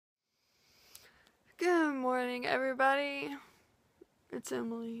morning, everybody. It's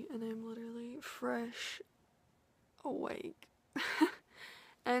Emily, and I'm literally fresh awake.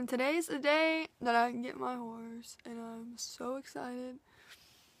 And today's the day that I can get my horse, and I'm so excited.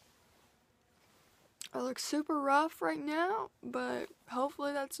 I look super rough right now, but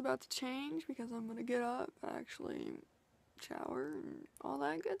hopefully that's about to change because I'm gonna get up, actually shower, and all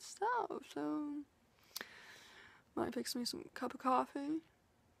that good stuff. So, might fix me some cup of coffee.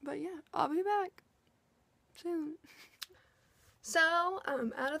 But yeah, I'll be back soon. So,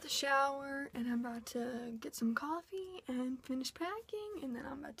 I'm out of the shower, and I'm about to get some coffee and finish packing, and then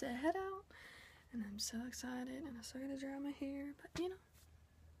I'm about to head out. And I'm so excited, and I'm so gonna dry my hair, but you know,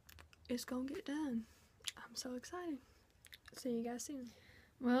 it's gonna get done. I'm so excited. See you guys soon.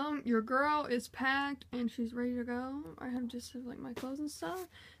 Well, your girl is packed, and she's ready to go. I have just like my clothes and stuff,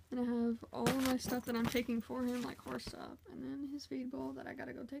 and I have all of my stuff that I'm taking for him, like horse stuff, and then his feed bowl that I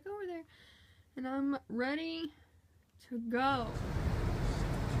gotta go take over there. And I'm ready to go.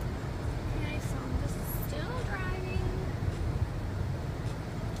 Okay, so I'm just still driving.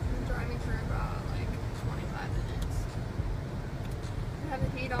 I'm driving for about like 25 minutes. I have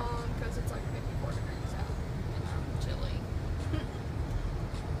the heat on because it's like 54 degrees out and I'm chilly.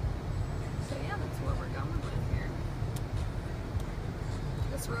 So yeah, that's what we're going with here.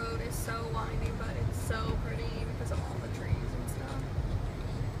 This road is so windy, but it's so pretty because of all the trees and stuff.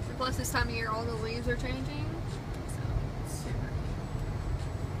 And plus this time of year all the leaves are changing.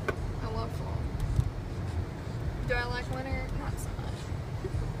 I love fall. Do I like winter? Not so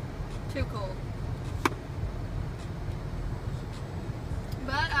much. Too cold.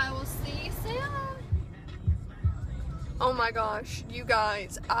 But I will see you soon. Oh my gosh, you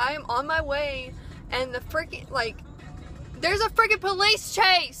guys. I'm on my way and the freaking, like, there's a freaking police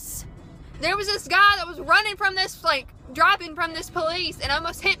chase. There was this guy that was running from this, like, driving from this police and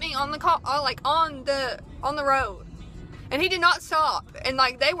almost hit me on the car, like, on the road. And he did not stop. And,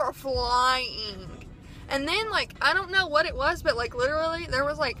 like, they were flying. And then, like, I don't know what it was, but, like, literally, there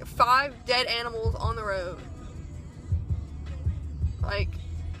was, like, 5 dead animals on the road. Like,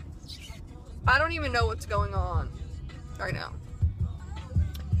 I don't even know what's going on right now.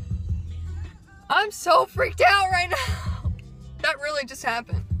 I'm so freaked out right now. That really just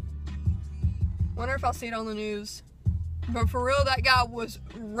happened. Wonder if I'll see it on the news. But for real, that guy was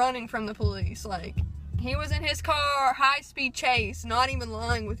running from the police, like... He was in his car, high-speed chase, not even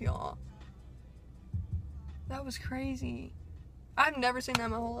lying with y'all. That was crazy. I've never seen that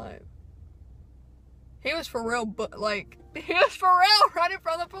in my whole life. He was for real, but like, he was for real running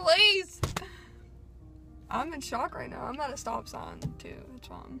from the police. I'm in shock right now. I'm at a stop sign, too. It's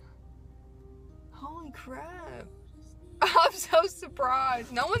fine. Holy crap. I'm so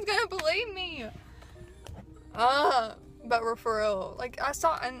surprised. No one's gonna believe me. But we're for real. Like, I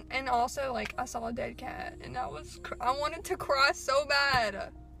saw, and also, like, I saw a dead cat, and I wanted to cry so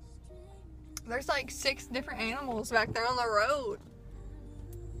bad. There's, like, 6 different animals back there on the road.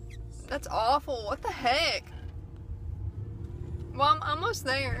 That's awful. What the heck? Well, I'm almost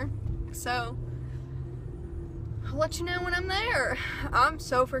there, so I'll let you know when I'm there. I'm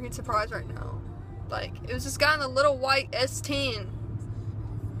so freaking surprised right now. Like, it was this guy in a little white S10,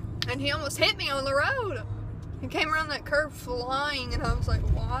 and he almost hit me on the road. He came around that curve flying, and I was like,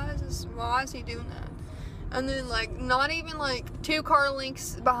 why is he doing that? And then, like, not even, like, 2 car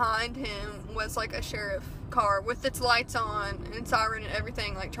lengths behind him was, like, a sheriff car with its lights on and siren and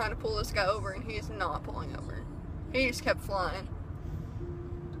everything, like, trying to pull this guy over, and he's not pulling over. He just kept flying.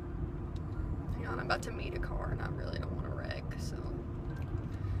 Hang on, I'm about to meet a car, and I really don't want to wreck, so.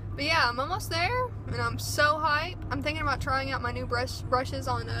 But yeah, I'm almost there, and I'm so hyped. I'm thinking about trying out my new brushes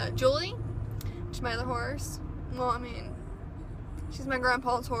on Julie, which is my other horse. Well, I mean, she's my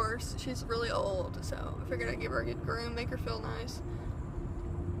grandpa's horse. She's really old, so I figured I'd give her a good groom, make her feel nice.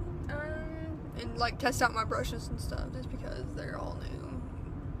 And, like, test out my brushes and stuff, just because they're all new.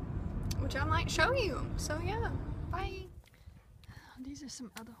 Which I might show you. So, yeah. Bye. These are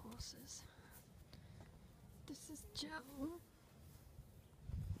some other horses. This is Joe.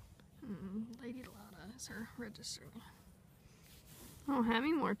 Lady Lotta is her register. I don't have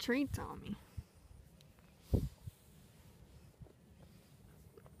any more treats on me.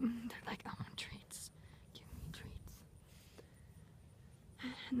 They're like, I want treats. Give me treats.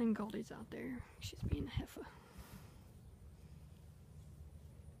 And then Goldie's out there. She's being a heifer.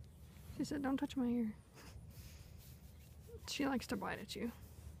 She said, don't touch my ear. She likes to bite at you.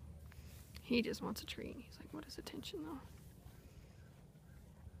 He just wants a treat. He's like, what is attention though?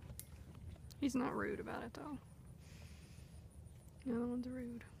 He's not rude about it though. The other one's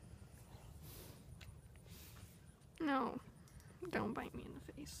rude. No, don't bite me in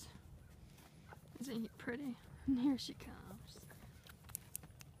the face. Isn't he pretty? And here she comes.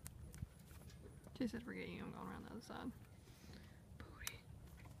 She said, forget you, I'm going around the other side. Booty.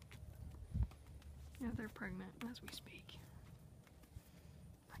 Yeah, they're pregnant as we speak.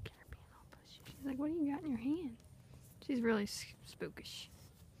 I get her being all pushy. She's like, what do you got in your hand? She's really spookish.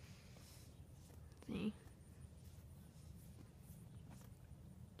 See?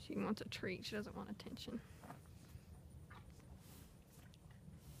 She wants a treat. She doesn't want attention.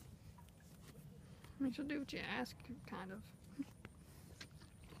 I mean, she'll do what you ask, kind of.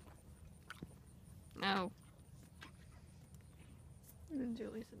 No. And then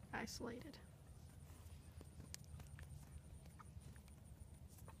Julie's isolated.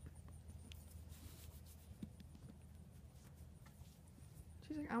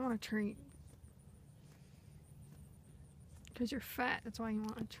 She's like, I want a treat. Because you're fat, that's why you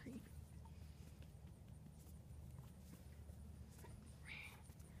want a treat.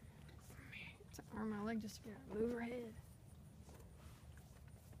 It's like arm my leg just to move her head.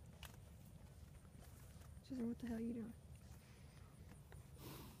 She's like, what the hell are you doing?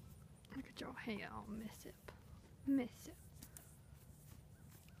 Look at your hair all messed up. Messed up.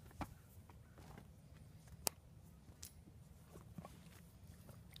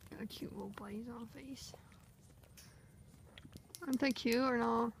 Got a cute little blaze on her face. Aren't they cute or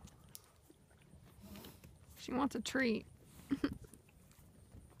not? She wants a treat.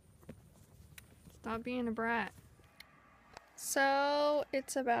 Stop being a brat. So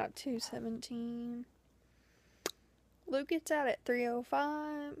it's about 2:17. Luke gets out at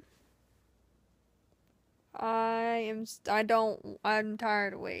 3:05. I'm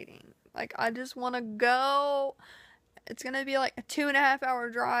tired of waiting. Like, I just want to go. It's gonna be like a 2.5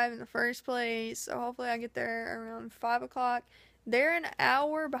 hour drive in the first place, so hopefully I get there around 5 o'clock. They're an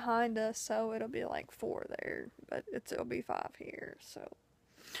hour behind us, so it'll be like 4 there, but it'll be 5 here, so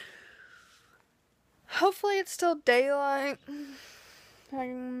hopefully it's still daylight.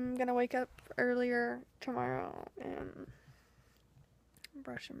 I'm gonna wake up earlier tomorrow and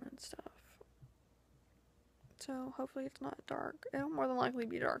brush them and stuff. So hopefully it's not dark. It'll more than likely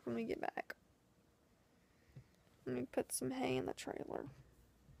be dark when we get back. Let me put some hay in the trailer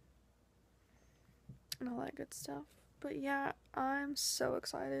and all that good stuff. But yeah, I'm so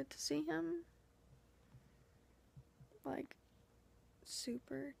excited to see him. Like,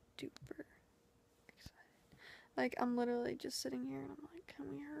 super duper excited. Like, I'm literally just sitting here and I'm like, can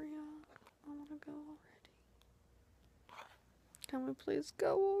we hurry up? I want to go already. Can we please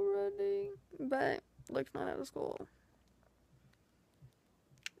go already? But Luke's not out of school.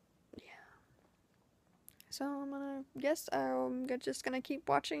 Yeah. So I'm just gonna keep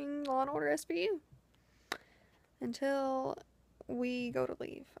watching Law & Order SVU until we go to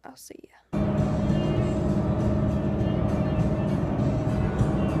leave. I'll see ya.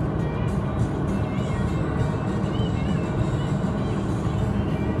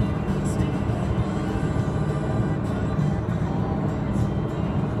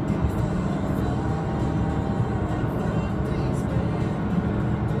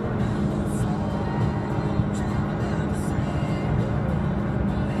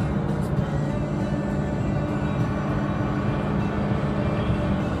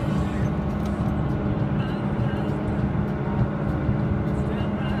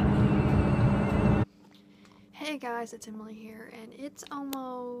 Hey guys, it's Emily here, and it's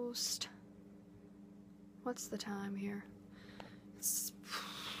almost... What's the time here?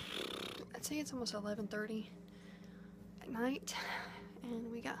 I'd say it's almost 11:30 at night, and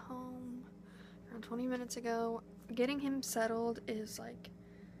we got home around 20 minutes ago. Getting him settled is like,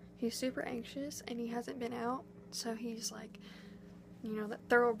 he's super anxious, and he hasn't been out, so he's like, you know, that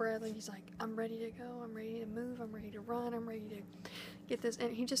thoroughbred, like he's like, I'm ready to go, I'm ready to move, I'm ready to run, I'm ready to get this,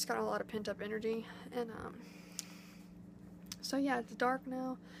 and he just got a lot of pent-up energy, and so yeah, it's dark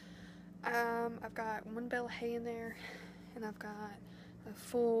now. I've got 1 bale of hay in there, and I've got a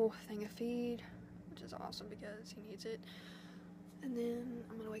full thing of feed, which is awesome because he needs it. And then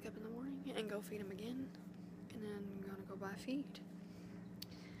I'm gonna wake up in the morning and go feed him again, and then I'm gonna go buy feed.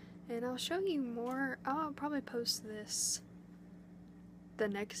 And I'll show you more. I'll probably post this the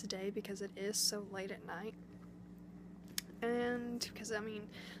next day because it is so late at night. And because, I mean,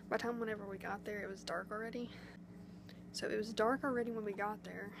 by the time whenever we got there, it was dark already. So it was dark already when we got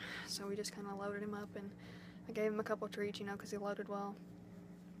there, so we just kind of loaded him up, and I gave him a couple treats, you know, because he loaded well.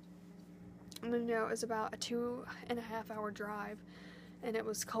 And then, you know, it was about a 2.5 hour drive, and it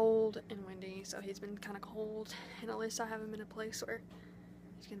was cold and windy, so he's been kind of cold, and at least I have him in a place where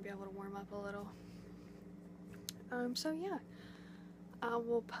he's going to be able to warm up a little. So yeah, I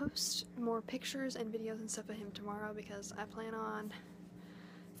will post more pictures and videos and stuff of him tomorrow because I plan on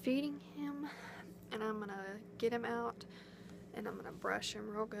feeding him and I'm gonna get him out and I'm gonna brush him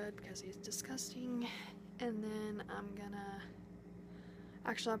real good because he's disgusting, and then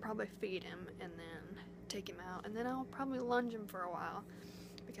I'll probably feed him and then take him out, and then I'll probably lunge him for a while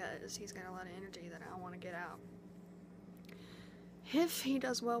because he's got a lot of energy that I want to get out. If he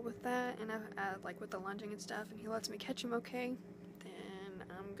does well with that, and like with the lunging and stuff, and he lets me catch him okay, then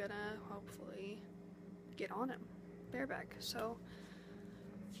I'm gonna hopefully get on him bareback. So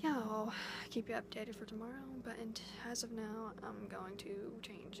yeah, I'll keep you updated for tomorrow, but as of now, I'm going to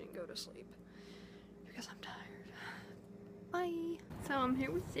change and go to sleep because I'm tired. Bye! So I'm here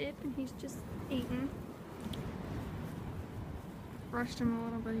with Zip, and he's just eating. Brushed him a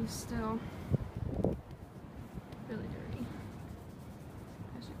little, but he's still really dirty,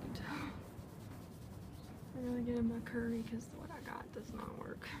 as you can tell. I gotta get him my curry because what I got does not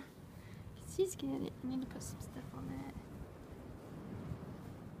work. He's getting it. I need to put some stuff on that.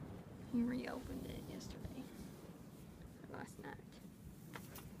 He reopened it yesterday, or last night.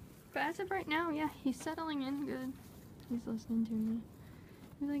 But as of right now, yeah, he's settling in good. He's listening to me.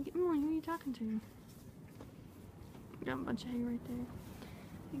 He's like, Emily, who are you talking to? Got a bunch of hay right there.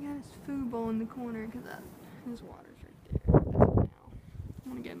 He got his food bowl in the corner because his water's right there. As of now. I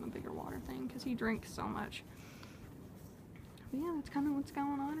want to get him a bigger water thing because he drinks so much. But yeah, that's kind of what's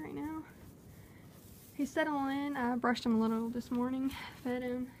going on right now. He's settling in. I brushed him a little this morning, fed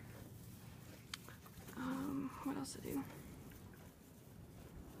him. What else to do?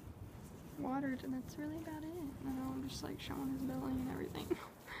 Watered, and that's really about it. And I'm just like showing his belly and everything.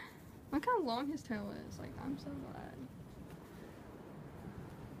 Look how long his tail is. Like, I'm so glad.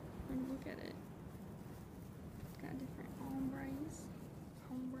 And look at it. It's got different ombres.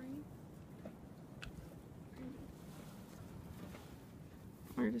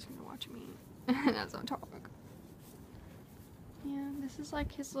 We're just gonna watch him eat as I talk. Yeah, this is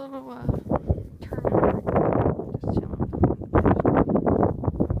like his little tournament. Just chilling.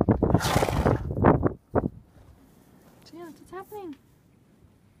 So yeah, that's what's happening.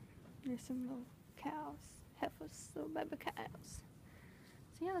 There's some little cows, heifers, little baby cows.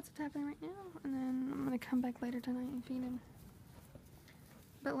 So yeah, that's what's happening right now. And then I'm gonna come back later tonight and feed him.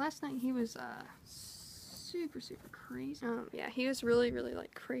 But last night he was super crazy. Yeah, he was really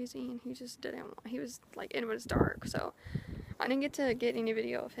like crazy, and he just didn't want, he was like, and it was dark, so I didn't get to get any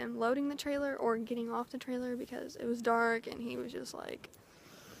video of him loading the trailer or getting off the trailer because it was dark, and he was just like,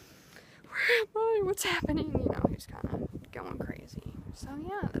 where am I? What's happening? You know, he was kind of going crazy. So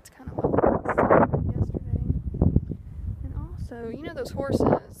yeah, that's kind of what happened yesterday. And also, you know those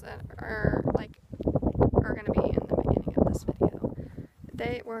horses that are gonna be in the beginning of this video?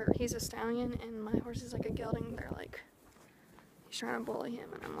 He's a stallion, and my horse is like a gelding. They're like, he's trying to bully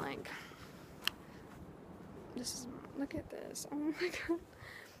him, and I'm like, look at this. Oh my god.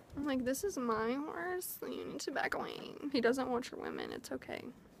 I'm like, this is my horse. You need to back away. He doesn't want your women. It's okay.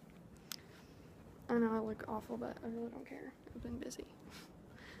 I know I look awful, but I really don't care. I've been busy.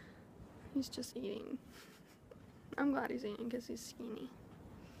 He's just eating. I'm glad he's eating because he's skinny.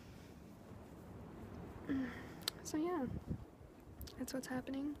 So yeah, that's what's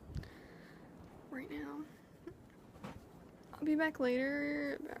happening right now. I'll be back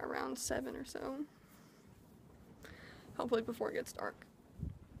later around 7 or so. Hopefully before it gets dark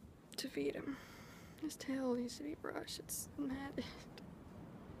to feed him. His tail needs to be brushed. It's matted.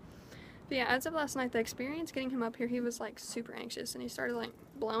 But yeah, as of last night, the experience getting him up here, he was like super anxious, and he started like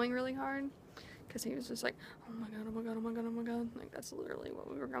blowing really hard because he was just like, oh my god, oh my god, oh my god, oh my god. Like, that's literally what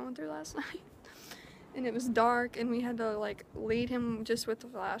we were going through last night. And it was dark, and we had to like lead him just with the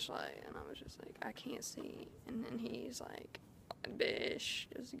flashlight, and I was just like, I can't see. And then he's like, bish,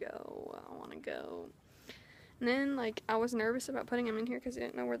 just go, I want to go. And then like I was nervous about putting him in here because I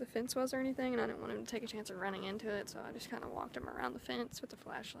didn't know where the fence was or anything, and I didn't want him to take a chance of running into it, so I just kind of walked him around the fence with the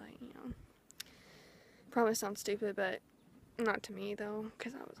flashlight, you know. Probably sounds stupid, but not to me though,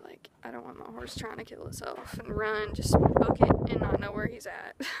 because I was like, I don't want my horse trying to kill itself and run, just book it and not know where he's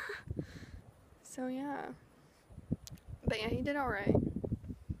at. So yeah, but yeah, he did alright.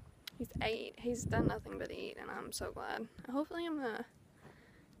 He's 8. He's done nothing but eat, and I'm so glad. Hopefully I'm gonna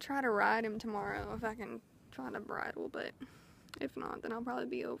try to ride him tomorrow if I can find a bridle, but if not, then I'll probably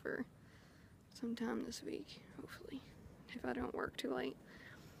be over sometime this week, hopefully, if I don't work too late.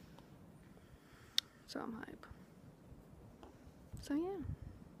 So I'm hype. So yeah,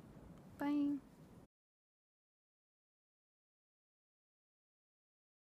 bye.